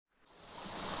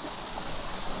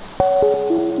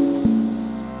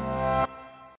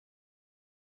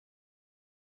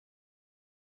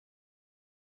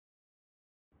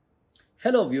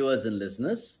Hello, viewers and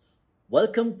listeners.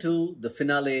 Welcome to the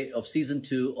finale of season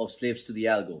 2 of Slaves to the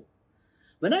Algo.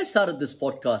 When I started this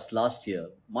podcast last year,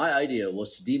 my idea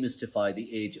was to demystify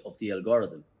the age of the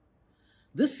algorithm.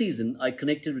 This season, I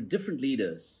connected with different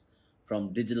leaders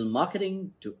from digital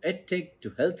marketing to edtech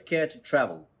to healthcare to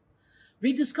travel.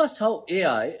 We discussed how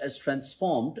AI has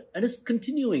transformed and is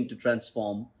continuing to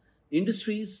transform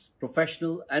industries,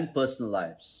 professional, and personal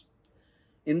lives.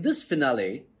 In this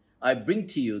finale, I bring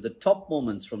to you the top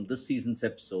moments from this season's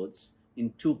episodes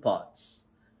in two parts.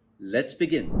 Let's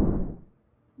begin.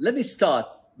 Let me start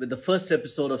with the first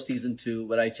episode of season 2,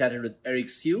 where I chatted with Eric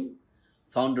Siu,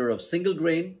 founder of Single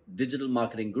Grain, digital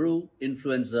marketing guru,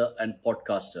 influencer, and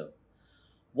podcaster.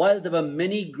 While there were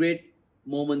many great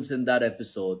moments in that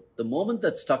episode, the moment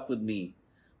that stuck with me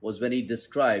was when he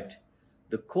described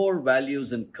the core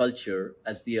values and culture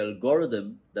as the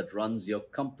algorithm that runs your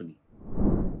company.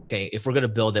 Okay, if we're going to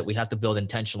build it, we have to build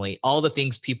intentionally. All the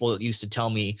things people used to tell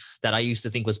me that I used to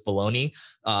think was baloney,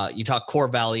 you talk core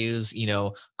values,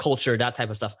 culture, that type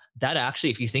of stuff. That actually,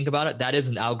 if you think about it, that is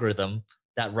an algorithm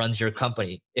that runs your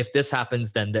company. If this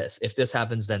happens, then this. If this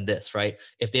happens, then this, right?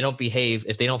 If they don't behave,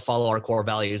 if they don't follow our core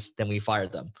values, then we fire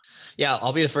them. Yeah,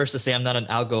 I'll be the first to say I'm not an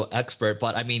algo expert,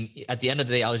 but I mean, at the end of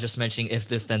the day, I was just mentioning if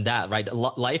this, then that, right?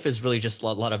 Life is really just a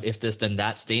lot of if this, then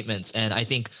that statements. And I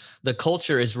think the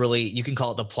culture is really, you can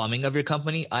call it the plumbing of your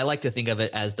company. I like to think of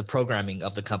it as the programming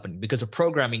of the company, because of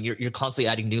programming, you're constantly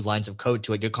adding new lines of code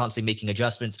to it. You're constantly making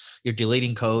adjustments. You're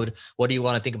deleting code. What do you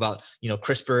want to think about,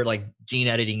 CRISPR, like gene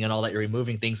editing and all that, you're removing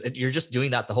things. You're just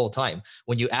doing that the whole time.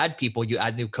 When you add people, you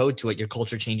add new code to it, your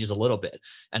culture changes a little bit.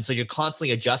 And so you're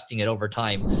constantly adjusting it over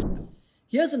time.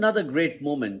 Here's another great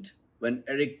moment when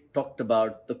Eric talked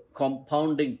about the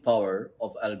compounding power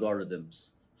of algorithms,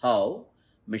 how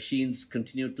machines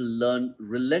continue to learn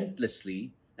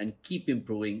relentlessly and keep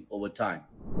improving over time.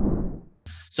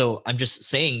 So I'm just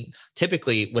saying,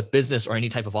 typically with business or any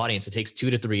type of audience, it takes 2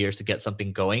 to 3 years to get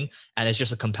something going. And it's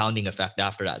just a compounding effect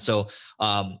after that. So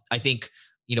I think,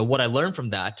 what I learned from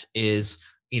that is,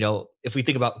 if we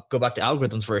go back to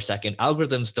algorithms for a second,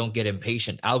 algorithms don't get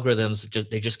impatient. Algorithms,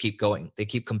 they just keep going. They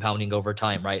keep compounding over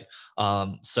time, right?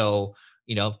 So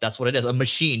that's what it is. A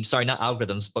machine, sorry, not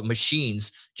algorithms, but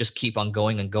machines just keep on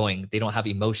going and going. They don't have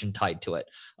emotion tied to it.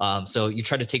 So you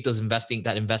try to take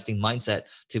that investing mindset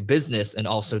to business and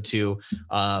also to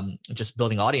just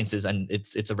building audiences. And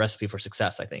it's a recipe for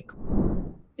success, I think.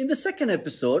 In the second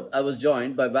episode, I was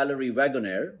joined by Valerie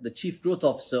Wagoner, the Chief Growth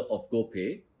Officer of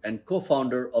GoPay and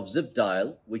co-founder of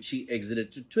ZipDial, which she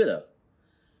exited to Twitter.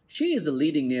 She is a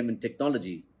leading name in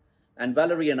technology, and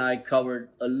Valerie and I covered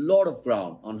a lot of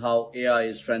ground on how AI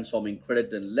is transforming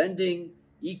credit and lending,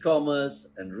 e-commerce,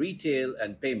 and retail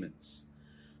and payments.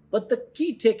 But the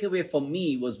key takeaway for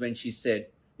me was when she said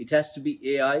it has to be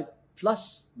AI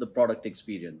plus the product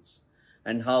experience,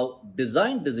 and how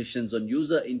design decisions on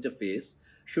user interface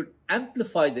should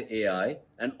amplify the AI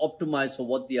and optimize for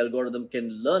what the algorithm can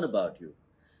learn about you.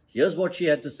 Here's what she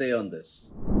had to say on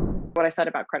this. What I said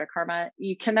about Credit Karma,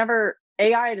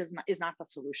 AI is not the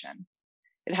solution.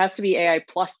 It has to be AI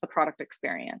plus the product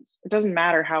experience. It doesn't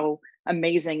matter how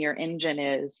amazing your engine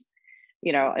is,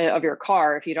 of your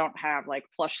car, if you don't have like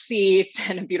plush seats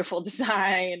and a beautiful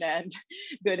design and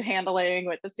good handling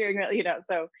with the steering wheel,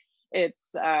 so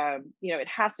it's, it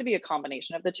has to be a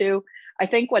combination of the two. I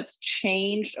think what's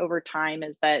changed over time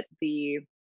is that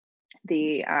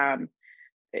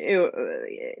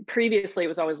previously it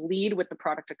was always lead with the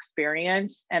product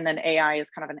experience, and then AI is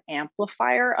kind of an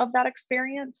amplifier of that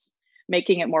experience,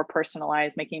 making it more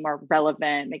personalized, making it more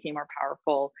relevant, making it more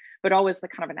powerful, but always the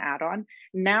kind of an add-on.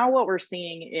 Now what we're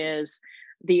seeing is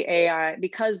the AI,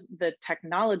 because the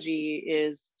technology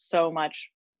is so much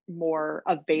more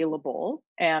available,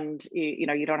 and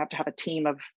you don't have to have a team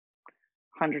of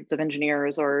hundreds of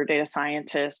engineers or data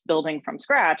scientists building from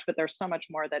scratch, but there's so much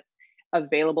more that's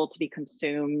available to be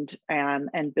consumed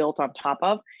and built on top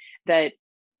of that.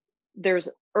 There's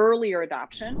earlier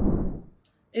adoption.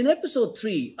 In episode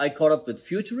 3, I caught up with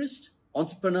futurist,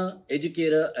 entrepreneur,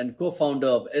 educator, and co-founder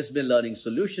of Esme Learning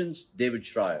Solutions, David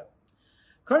Schreier.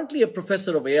 Currently a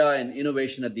professor of AI and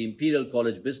innovation at the Imperial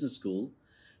College Business School,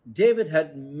 David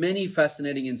had many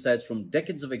fascinating insights from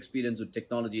decades of experience with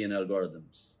technology and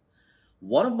algorithms.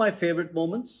 One of my favorite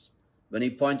moments, when he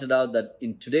pointed out that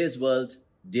in today's world,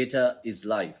 data is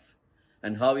life,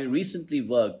 and how he recently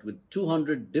worked with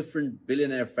 200 different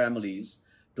billionaire families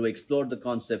to explore the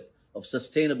concept of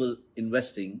sustainable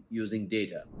investing using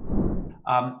data.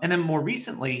 And then more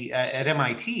recently at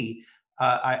MIT,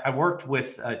 I worked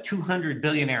with 200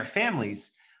 billionaire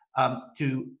families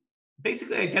to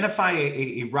basically identify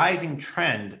a rising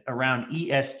trend around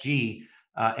ESG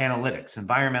analytics,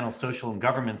 environmental, social, and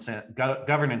governance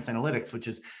analytics, which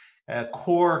is a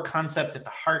core concept at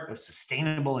the heart of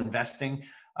sustainable investing.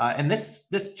 And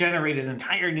this generated an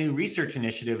entire new research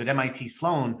initiative at MIT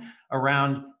Sloan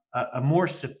around a more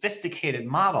sophisticated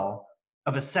model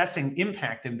of assessing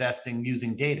impact investing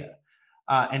using data.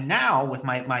 And now with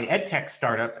my EdTech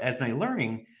startup, Esme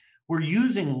Learning, we're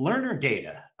using learner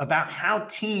data about how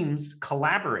teams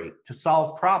collaborate to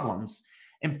solve problems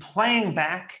and playing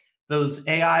back those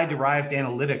AI-derived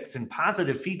analytics and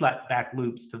positive feedback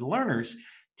loops to the learners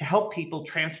to help people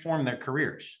transform their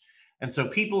careers. And so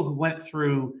people who went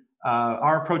through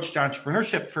our approach to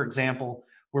entrepreneurship, for example,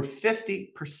 were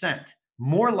 50%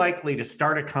 more likely to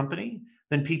start a company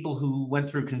than people who went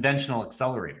through conventional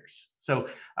accelerators. So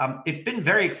it's been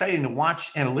very exciting to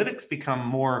watch analytics become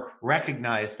more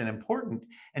recognized and important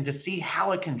and to see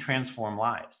how it can transform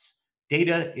lives.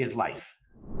 Data is life.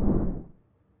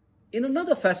 In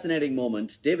another fascinating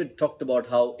moment, David talked about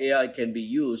how AI can be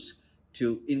used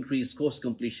to increase course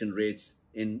completion rates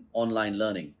in online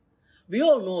learning. We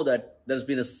all know that there's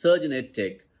been a surge in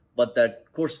EdTech, but that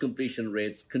course completion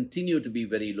rates continue to be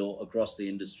very low across the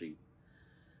industry.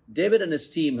 David and his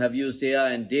team have used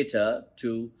AI and data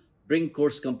to bring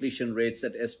course completion rates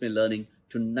at Esme Learning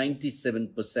to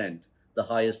 97%, the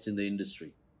highest in the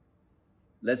industry.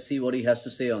 Let's see what he has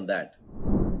to say on that.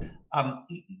 A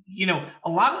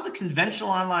lot of the conventional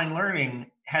online learning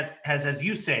has, as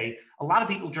you say, a lot of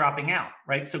people dropping out,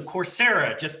 right? So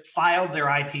Coursera just filed their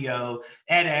IPO.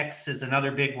 edX is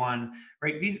another big one,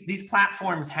 right? These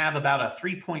platforms have about a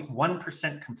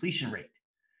 3.1% completion rate,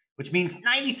 which means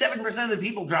 97% of the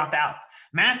people drop out.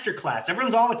 Masterclass,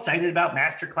 everyone's all excited about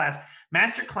Masterclass.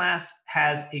 Masterclass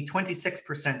has a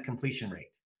 26% completion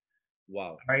rate.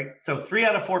 Wow. Right? So 3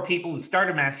 out of 4 people who start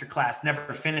a Masterclass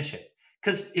never finish it.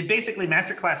 Because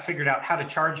Masterclass figured out how to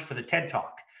charge for the TED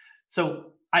Talk.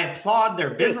 So I applaud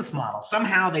their business model.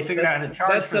 Somehow they figured out how to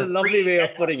charge. That's a lovely way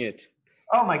of putting it.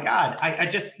 Oh my God. I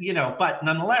just, but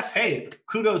nonetheless, hey,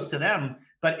 kudos to them.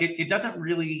 But it doesn't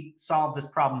really solve this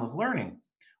problem of learning.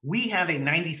 We have a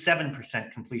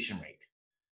 97% completion rate,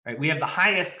 right? We have the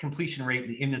highest completion rate in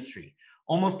the industry.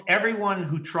 Almost everyone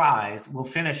who tries will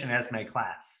finish an Esme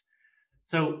class.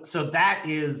 So that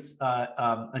is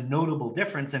a notable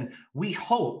difference. And we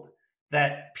hope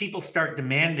that people start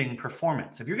demanding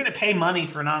performance. If you're going to pay money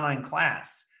for an online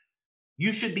class,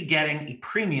 you should be getting a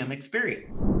premium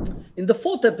experience. In the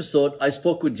 4th episode, I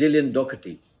spoke with Gillian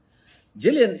Doherty.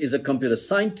 Gillian is a computer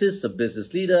scientist, a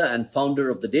business leader, and founder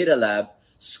of the Data Lab,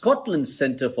 Scotland's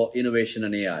Centre for Innovation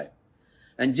and AI.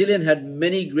 And Gillian had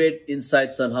many great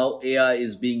insights on how AI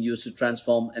is being used to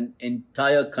transform an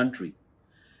entire country.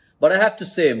 But I have to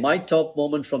say, my top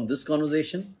moment from this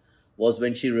conversation was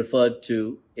when she referred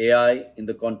to AI in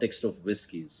the context of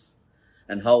whiskeys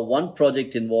and how one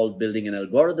project involved building an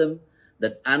algorithm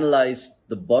that analyzed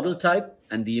the bottle type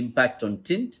and the impact on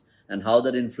tint and how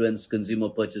that influenced consumer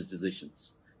purchase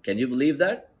decisions. Can you believe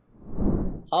that?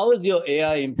 How is your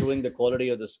AI improving the quality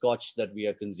of the scotch that we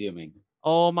are consuming?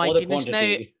 Oh my goodness.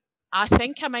 Now, I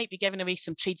think I might be giving away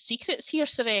some trade secrets here,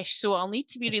 Suresh, so I'll need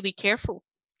to be really careful.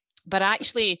 But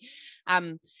actually,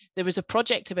 there was a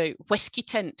project about whiskey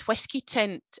tint. Whiskey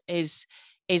tint is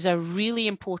a really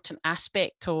important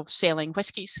aspect of selling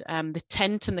whiskies, the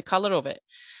tint and the colour of it.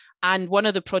 And one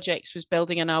of the projects was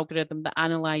building an algorithm that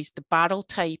analysed the barrel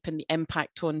type and the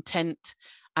impact on tint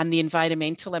and the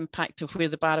environmental impact of where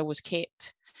the barrel was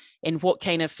kept, in what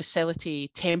kind of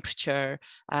facility, temperature,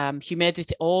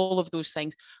 humidity, all of those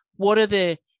things. What are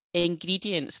the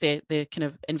ingredients, the kind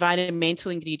of environmental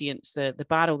ingredients, the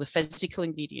barrel, the physical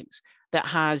ingredients that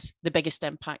has the biggest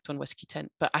impact on whiskey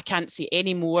tint? But I can't say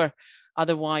any more,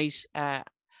 otherwise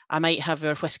I might have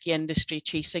our whiskey industry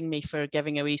chasing me for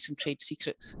giving away some trade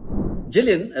secrets.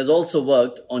 Gillian has also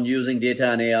worked on using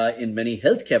data and AI in many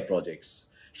healthcare projects.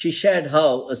 She shared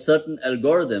how a certain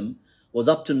algorithm was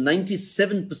up to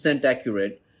 97%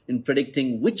 accurate in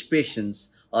predicting which patients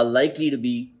are likely to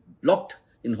be blocked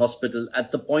in hospital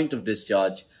at the point of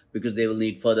discharge because they will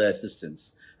need further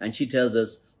assistance. And she tells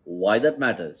us why that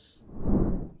matters.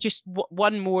 Just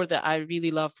one more that I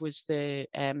really love was the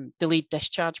delayed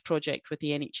discharge project with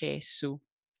the NHS. So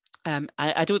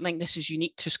I don't think this is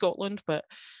unique to Scotland, but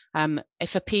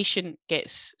if a patient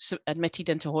gets admitted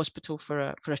into hospital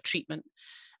for a treatment,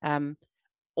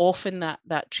 often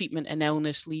that treatment and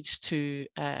illness leads to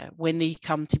when they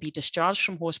come to be discharged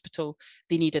from hospital,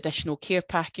 they need additional care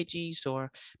packages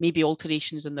or maybe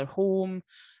alterations in their home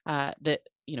that,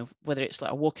 whether it's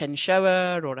like a walk-in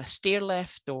shower or a stair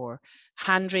lift or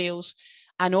handrails.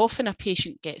 And often a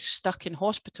patient gets stuck in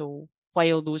hospital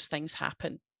while those things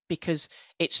happen because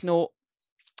it's not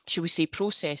should we say,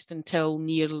 processed until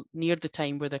near the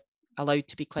time where they're allowed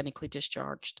to be clinically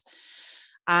discharged.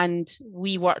 And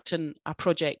we worked on a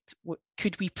project,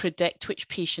 could we predict which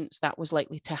patients that was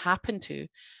likely to happen to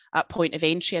at point of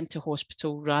entry into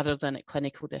hospital rather than at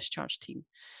clinical discharge team?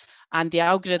 And the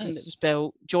algorithm that was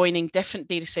built, joining different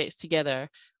data sets together,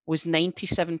 was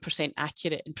 97%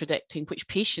 accurate in predicting which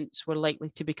patients were likely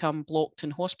to become blocked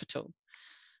in hospital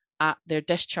at their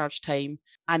discharge time.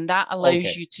 And that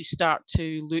allows you to start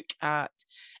to look at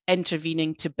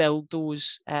intervening to build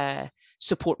those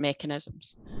support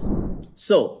mechanisms.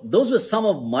 So those were some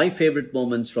of my favorite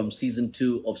moments from season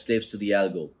 2 of Slaves to the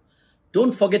Algo.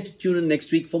 Don't forget to tune in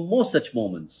next week for more such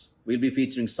moments. We'll be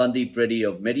featuring Sandeep Reddy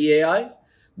of MediAI,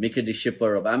 Mika De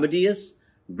Schipper of Amadeus,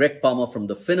 Greg Palmer from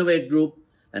the Finovate Group,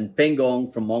 and Peng Gong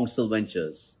from Mongsel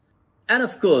Ventures. And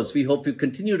of course, we hope you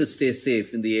continue to stay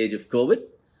safe in the age of COVID.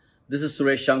 This is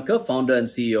Suresh Shankar, founder and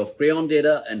CEO of Crayon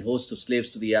Data and host of Slaves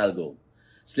to the Algo.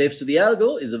 Slaves to the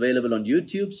Algo is available on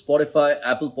YouTube, Spotify,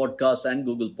 Apple Podcasts, and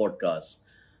Google Podcasts.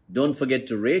 Don't forget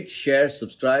to rate, share,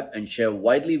 subscribe, and share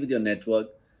widely with your network.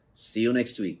 See you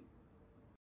next week.